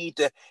think they need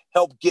to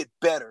help get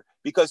better?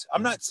 Because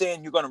I'm not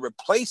saying you're going to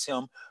replace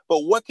him,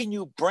 but what can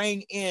you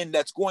bring in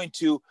that's going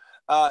to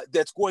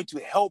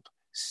help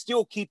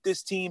still keep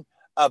this team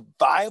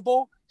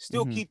viable,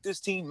 still keep this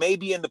team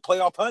maybe in the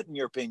playoff hunt, in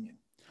your opinion?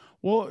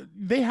 Well,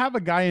 they have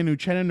a guy in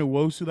Uchenna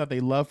Nwosu that they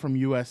love from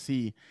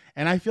USC,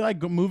 and I feel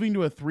like moving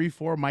to a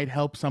 3-4 might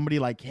help somebody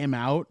like him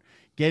out,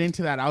 get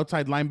into that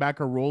outside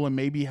linebacker role, and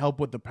maybe help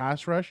with the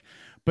pass rush.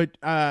 But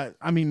I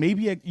mean,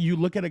 maybe you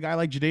look at a guy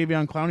like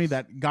Jadeveon Clowney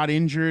that got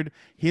injured.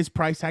 His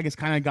price tag has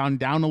kind of gone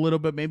down a little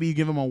bit. Maybe you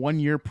give him a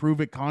 1-year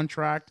prove-it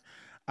contract.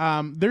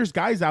 There's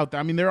guys out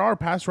there. I mean, there are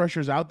pass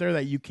rushers out there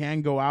that you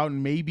can go out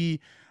and maybe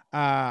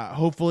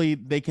hopefully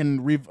they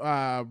can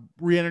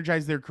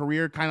re-energize their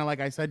career, kind of like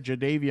I said,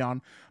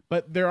 Jadeveon.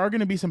 But there are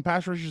going to be some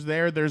pass rushers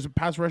there. There's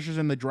pass rushers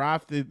in the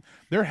draft.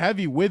 They're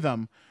heavy with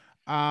them.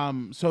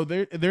 So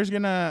there's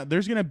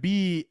gonna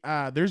be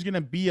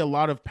a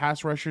lot of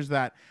pass rushers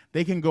that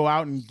they can go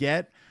out and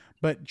get.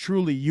 But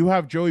truly, you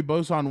have Joey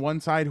Bosa on one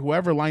side.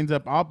 Whoever lines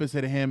up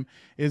opposite of him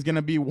is going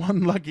to be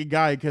one lucky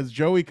guy because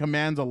Joey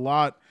commands a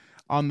lot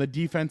on the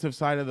defensive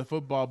side of the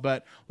football.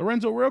 But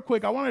Lorenzo, real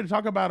quick, I wanted to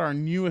talk about our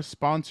newest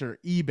sponsor,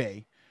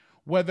 eBay.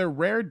 Whether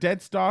rare,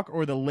 dead stock,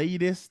 or the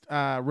latest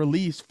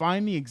release,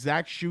 find the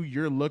exact shoe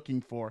you're looking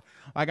for.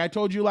 Like I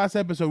told you last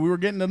episode, we were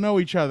getting to know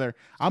each other.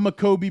 I'm a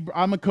Kobe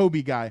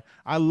guy.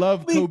 I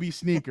love Kobe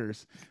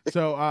sneakers.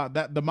 So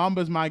that the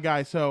Mamba's my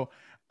guy. So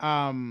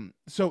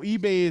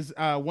eBay is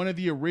one of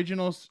the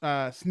original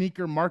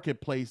sneaker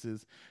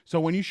marketplaces.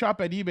 So when you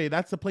shop at eBay,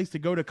 that's the place to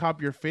go to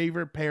cop your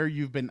favorite pair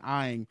you've been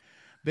eyeing.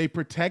 They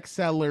protect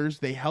sellers.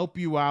 They help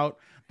you out.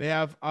 They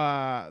have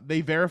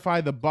they verify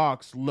the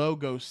box,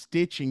 logo,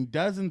 stitching,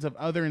 dozens of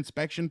other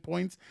inspection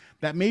points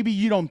that maybe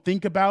you don't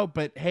think about,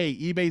 but hey,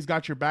 eBay's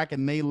got your back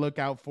and they look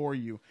out for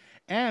you.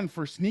 And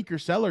for sneaker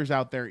sellers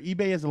out there,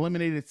 eBay has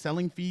eliminated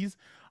selling fees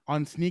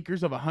on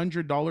sneakers of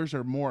 $100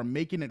 or more,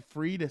 making it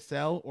free to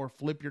sell or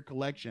flip your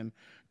collection.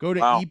 Go to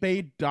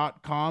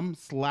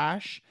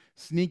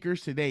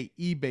ebay.com/sneakers today.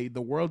 eBay,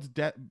 the world's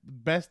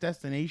best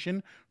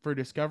destination for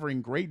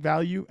discovering great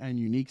value and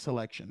unique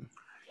selection.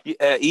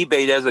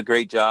 eBay does a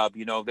great job.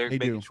 They're They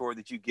making do. sure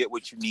that you get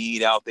what you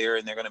need out there,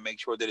 and they're going to make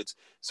sure that it's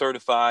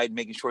certified,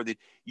 making sure that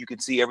you can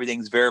see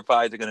everything's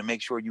verified. They're going to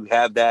make sure you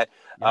have that,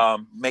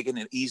 Yep. making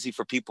it easy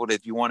for people that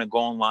if you want to go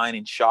online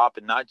and shop,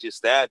 and not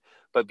just that,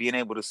 but being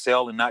able to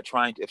sell and not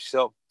trying to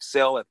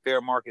sell at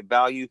fair market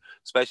value,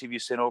 especially if you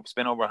spend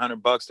over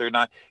 $100, they're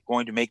not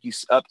going to make you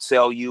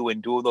upsell you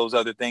and do those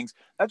other things.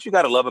 That's what you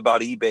got to love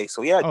about eBay.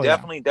 So yeah, Oh yeah.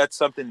 definitely that's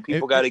something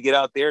people got to get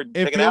out there and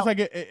It check it feels out.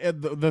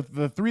 like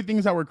the three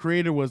things that were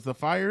created was the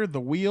fire,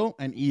 the wheel,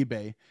 and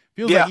eBay.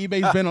 Feels Yeah. like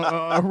eBay's been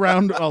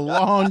around a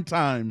long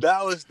time.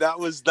 That was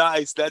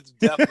nice. That's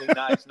definitely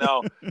nice.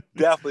 No,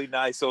 definitely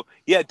nice. So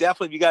yeah,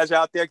 definitely. If you guys are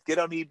out there, get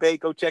on eBay,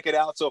 go check it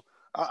out. So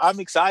I'm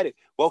excited.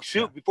 Well,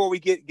 shoot, Yeah. before we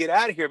get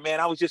out of here, man,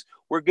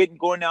 we're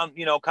going down,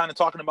 kind of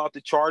talking about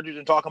the Chargers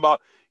and talking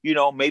about,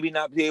 maybe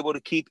not be able to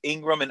keep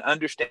Ingram, and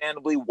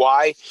understandably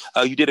why.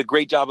 You did a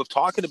great job of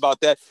talking about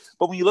that.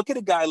 But when you look at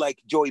a guy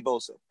like Joey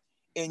Bosa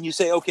and you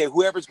say, okay,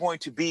 whoever's going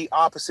to be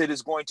opposite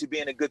is going to be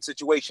in a good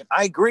situation.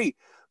 I agree.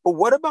 But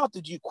what about,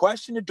 did you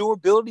question the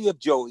durability of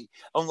Joey?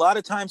 A lot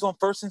of times on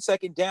first and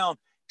second down,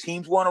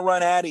 teams want to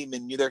run at him,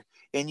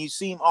 and you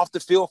see him off the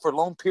field for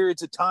long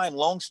periods of time,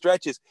 long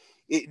stretches.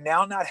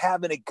 Now not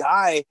having a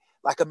guy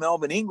like a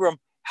Melvin Ingram,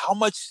 how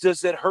much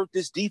does that hurt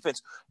this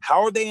defense?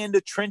 How are they in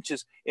the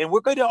trenches? And we're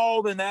going to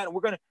all in that. And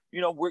we're going to,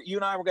 you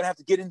and I, we're going to have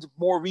to get into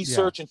more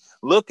research and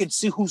look and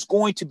see who's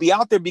going to be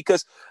out there,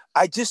 because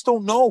I just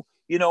don't know,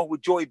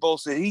 with Joey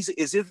Bosa,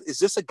 is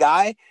this a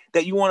guy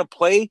that you want to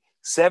play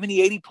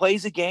 70, 80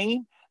 plays a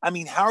game? I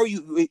mean, how are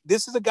you?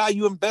 This is a guy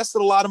you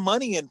invested a lot of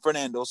money in,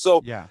 Fernando.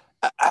 So Yeah.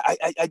 I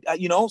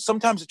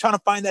sometimes I'm trying to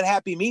find that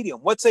happy medium.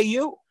 What say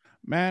you?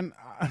 Man,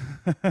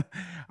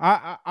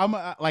 I'm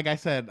like I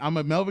said, I'm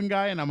a Melvin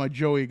guy and I'm a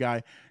Joey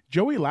guy.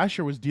 Joey last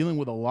year was dealing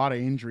with a lot of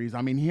injuries.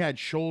 I mean, he had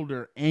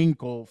shoulder,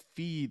 ankle,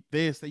 feet,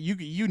 this, that,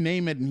 you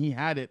name it, and he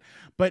had it.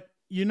 But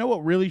you know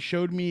what really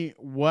showed me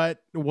what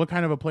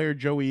kind of a player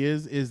Joey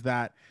is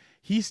that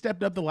he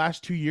stepped up the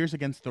last 2 years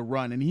against the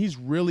run, and he's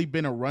really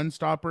been a run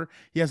stopper.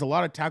 He has a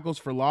lot of tackles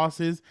for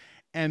losses,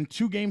 and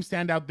two games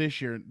stand out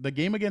this year. The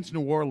game against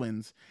New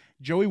Orleans,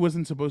 Joey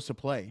wasn't supposed to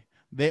play.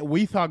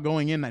 We thought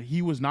going in that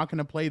he was not going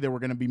to play. They were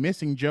going to be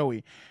missing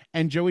Joey.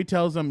 And Joey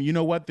tells him, you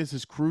know what? This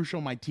is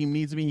crucial. My team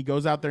needs me. He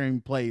goes out there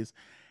and plays.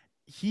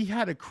 He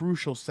had a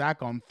crucial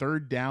sack on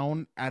third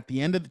down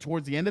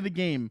towards the end of the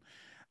game.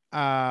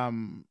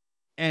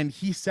 And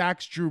he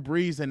sacks Drew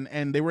Brees,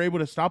 and they were able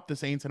to stop the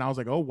Saints. And I was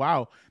like, oh,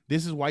 wow,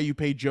 this is why you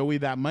pay Joey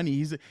that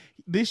money.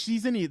 This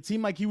season, it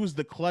seemed like he was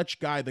the clutch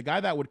guy, the guy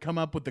that would come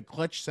up with the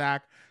clutch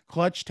sack,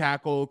 clutch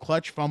tackle,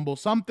 clutch fumble,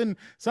 something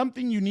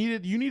you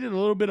needed. You needed a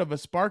little bit of a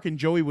spark, and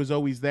Joey was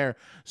always there.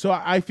 So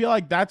I feel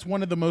like that's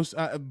one of the most,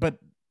 but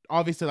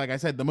obviously, like I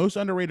said, the most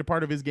underrated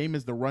part of his game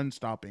is the run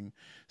stopping.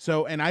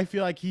 So, and I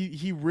feel like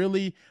he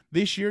really,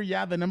 this year,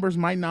 yeah, the numbers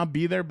might not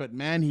be there, but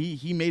man,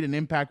 he made an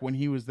impact when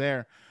he was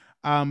there.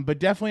 But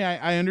definitely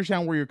I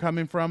understand where you're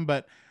coming from,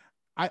 but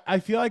I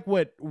feel like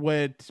what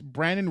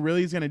Brandon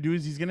really is going to do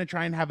is he's going to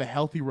try and have a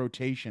healthy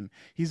rotation.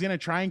 He's going to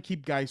try and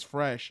keep guys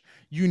fresh.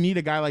 You need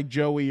a guy like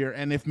Joey,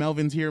 and if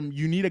Melvin's here,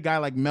 you need a guy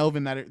like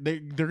Melvin that they're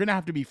going to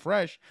have to be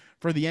fresh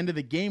for the end of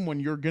the game when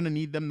you're going to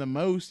need them the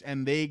most,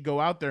 and they go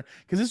out there.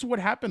 Because this is what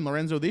happened,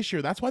 Lorenzo, this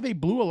year. That's why they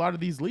blew a lot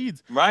of these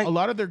leads. Right. A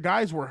lot of their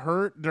guys were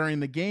hurt during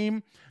the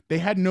game. They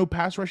had no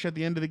pass rush at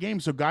the end of the game.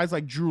 So guys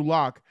like Drew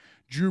Lock,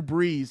 Drew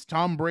Brees,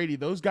 Tom Brady,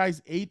 those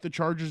guys ate the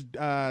Chargers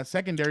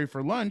secondary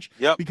for lunch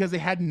because they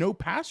had no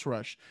pass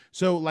rush.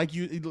 So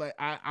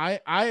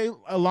I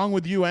along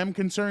with you, am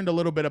concerned a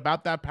little bit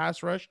about that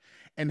pass rush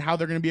and how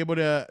they're going to be able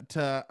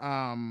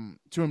to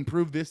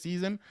improve this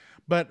season.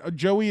 But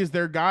Joey is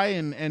their guy,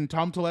 and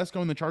Tom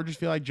Telesco and the Chargers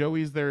feel like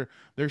Joey is their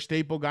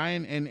staple guy,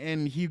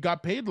 and he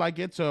got paid like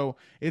it. So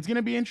it's going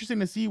to be interesting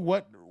to see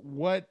what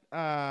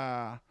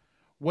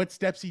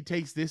steps he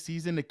takes this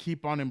season to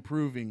keep on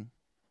improving.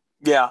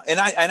 Yeah,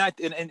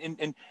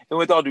 and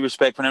with all due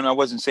respect for him, I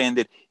wasn't saying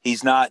that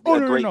he's not a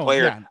great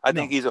player. Yeah, I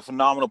think he's a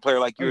phenomenal player,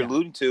 like you're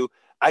alluding to.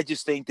 I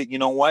just think that, you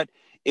know what,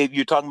 if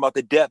you're talking about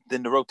the depth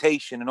and the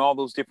rotation and all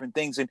those different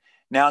things, and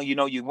now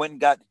you went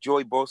and got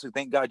Joey Bosa.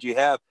 Thank God you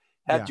have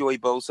Joey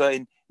Bosa,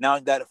 and now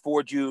that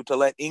affords you to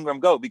let Ingram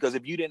go, because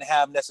if you didn't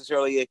have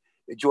necessarily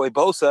a Joey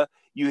Bosa,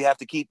 you have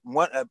to keep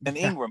an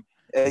Ingram.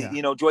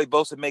 Joey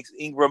Bosa makes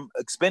Ingram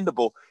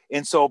expendable,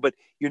 and so, but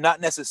you're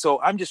not necessarily.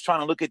 So I'm just trying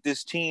to look at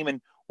this team,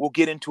 and we'll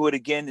get into it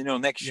again,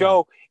 next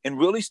show, and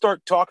really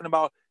start talking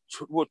about.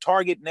 We'll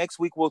target next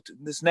week.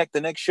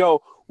 The next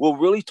show, we'll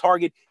really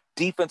target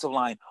defensive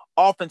line,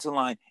 offensive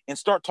line, and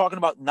start talking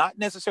about not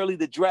necessarily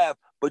the draft,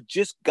 but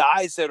just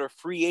guys that are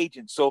free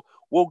agents. So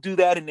we'll do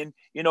that, and then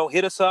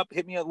hit us up,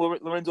 hit me at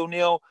Lorenzo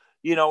Neal,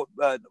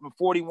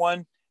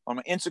 41 on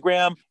my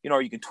Instagram,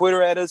 or you can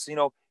Twitter at us,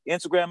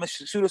 Instagram,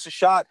 shoot us a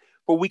shot,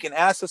 but we can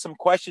ask us some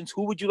questions.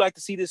 Who would you like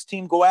to see this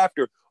team go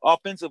after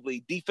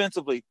offensively,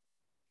 defensively?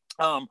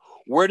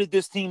 Where did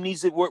this team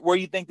needs it? Where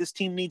you think this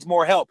team needs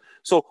more help?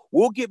 So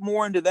we'll get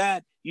more into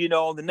that, in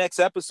the next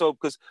episode,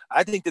 because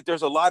I think that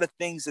there's a lot of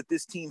things that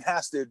this team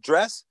has to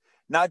address,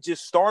 not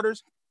just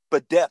starters,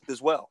 but depth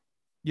as well.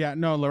 Yeah,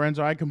 no,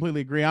 Lorenzo, I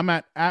completely agree. I'm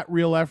at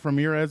Real F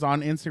Ramirez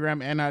on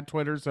Instagram and at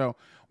Twitter. So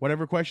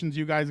whatever questions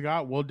you guys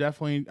got, we'll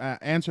definitely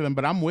answer them.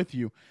 But I'm with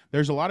you.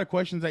 There's a lot of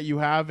questions that you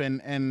have,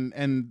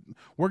 and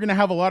we're gonna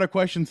have a lot of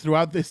questions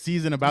throughout this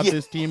season about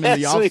this team in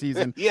the off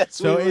season. Yes,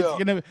 so we it's will.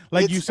 gonna,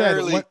 like It's you said,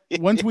 early.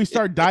 once we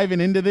start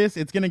diving into this,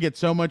 it's gonna get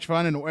so much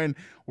fun, and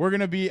we're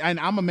gonna be. And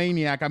I'm a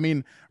maniac. I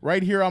mean,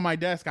 right here on my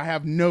desk, I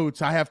have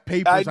notes, I have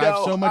papers, I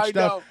have so much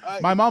stuff.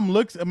 My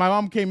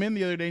mom came in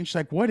the other day and she's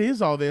like, "What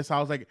is all this?" I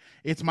was like,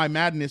 "It's my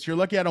madness. You're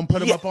lucky I don't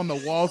put them up on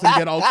the walls and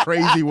get all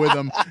crazy with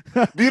them."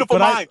 Beautiful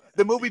Mind,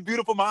 the movie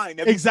Beautiful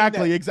Mind.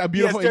 Exactly,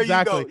 beautiful, yes,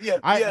 exactly. Yes,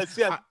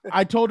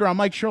 I told her, I'm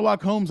like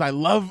Sherlock Holmes. I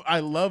love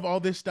all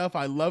this stuff.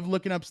 I love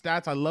looking up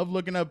stats. I love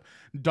looking up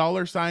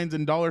dollar signs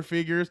and dollar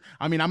figures.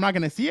 I mean, I'm not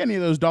going to see any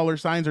of those dollar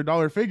signs or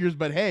dollar figures,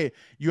 but hey,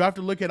 you have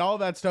to look at all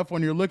that stuff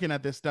when you're looking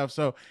at this stuff.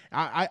 So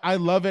I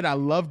love it. I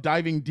love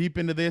diving deep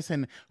into this,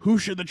 and who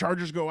should the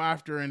Chargers go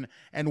after,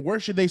 and where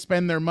should they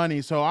spend their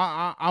money. So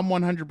I'm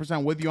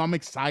 100% with you. I'm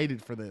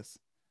excited for this.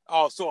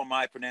 Oh, so am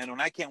I, Fernando,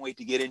 and I can't wait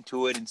to get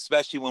into it, and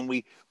especially when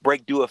we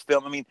do a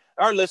film. I mean,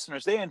 our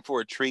listeners, they're in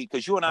for a treat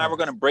because you and I, we're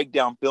going to break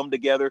down film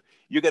together.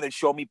 You're going to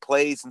show me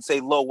plays and say,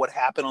 Lo, what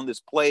happened on this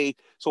play?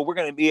 So we're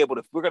going to be able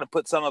to, we're going to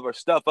put some of our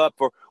stuff up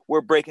for,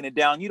 we're breaking it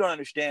down. You don't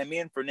understand. Me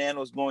and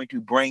Fernando is going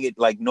to bring it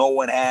like no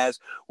one has.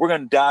 We're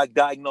going to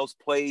diagnose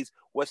plays.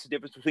 What's the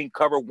difference between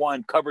cover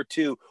one, cover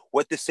two,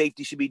 what the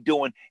safety should be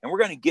doing. And we're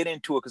going to get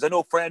into it because I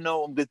know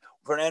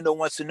Fernando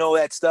wants to know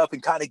that stuff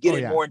and kind of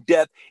get more in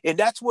depth. And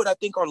that's what I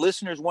think our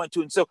listeners want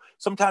to. And so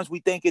sometimes we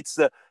think it's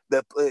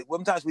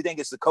sometimes we think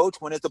it's the coach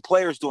when it's the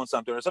players doing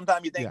something, or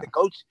sometimes you think the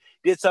coach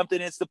did something,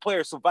 it's the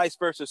player. So vice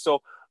versa.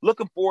 So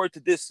looking forward to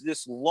this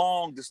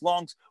long,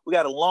 we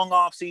got a long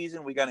off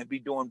season. We're going to be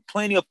doing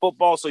plenty of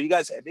football. So you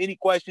guys have any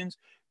questions,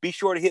 be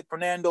sure to hit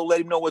Fernando, let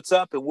him know what's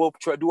up, and we'll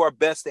try to do our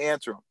best to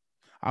answer them.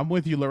 I'm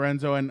with you,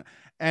 Lorenzo.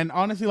 And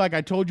honestly, like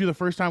I told you the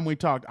first time we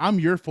talked, I'm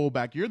your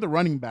fullback. You're the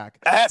running back.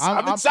 Yes,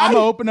 I'm excited. I'm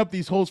going to open up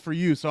these holes for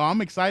you. So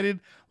I'm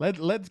excited.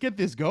 Let's get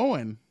this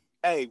going.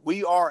 Hey,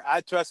 we are.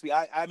 Trust me,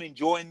 I'm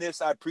enjoying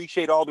this. I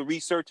appreciate all the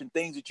research and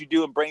things that you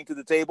do and bring to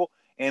the table.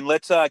 And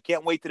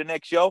can't wait to the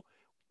next show.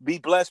 Be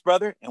blessed,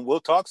 brother, and we'll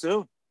talk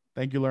soon.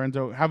 Thank you,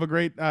 Lorenzo. Have a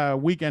great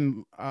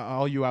weekend,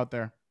 all you out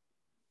there.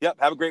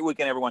 Yep. Have a great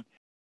weekend, everyone.